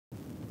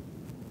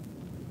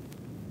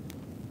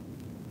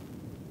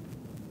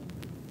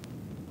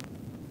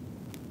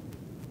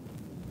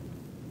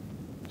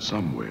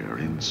Somewhere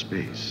in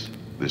space,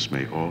 this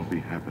may all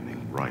be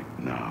happening right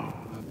now.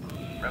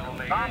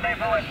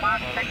 Rendezvous at Mach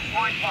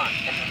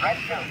 6.1. This is Red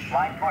 2.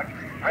 Flying towards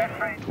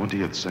Red 3.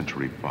 20th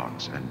Century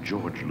Fox and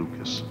George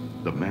Lucas,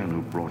 the man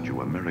who brought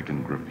you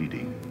American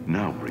Graffiti,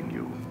 now bring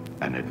you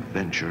an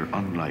adventure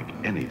unlike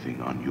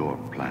anything on your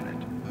planet.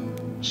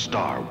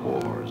 Star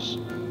Wars.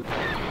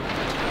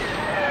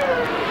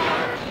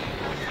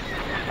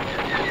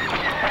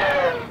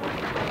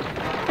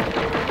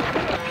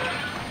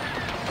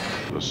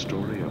 The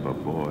story of a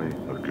boy,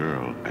 a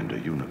girl, and a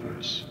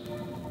universe.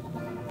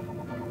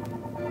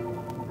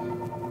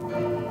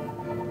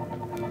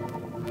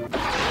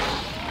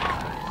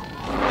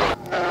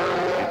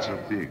 It's a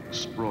big,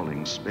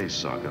 sprawling space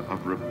saga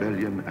of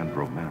rebellion and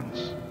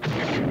romance.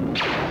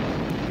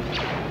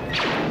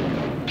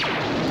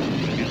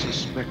 It's a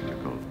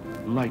spectacle,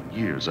 light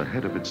years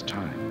ahead of its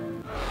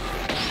time.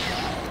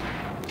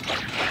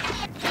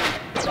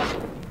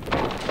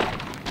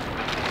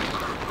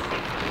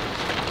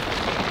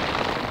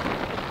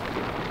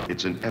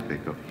 It's an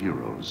epic of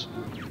heroes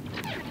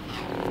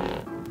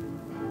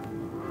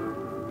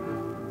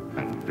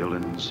and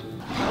villains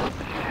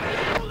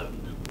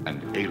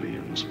and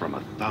aliens from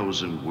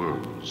 1,000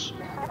 worlds.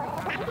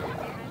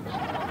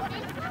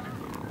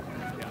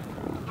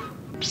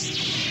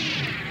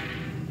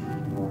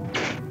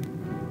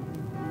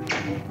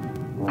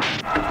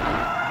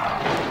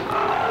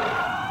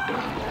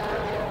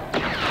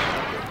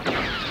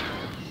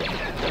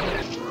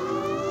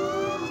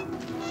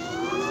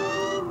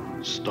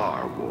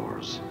 Star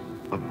Wars,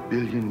 1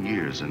 billion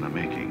years in the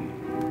making,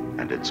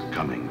 and it's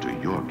coming to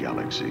your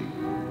galaxy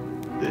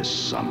this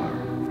summer.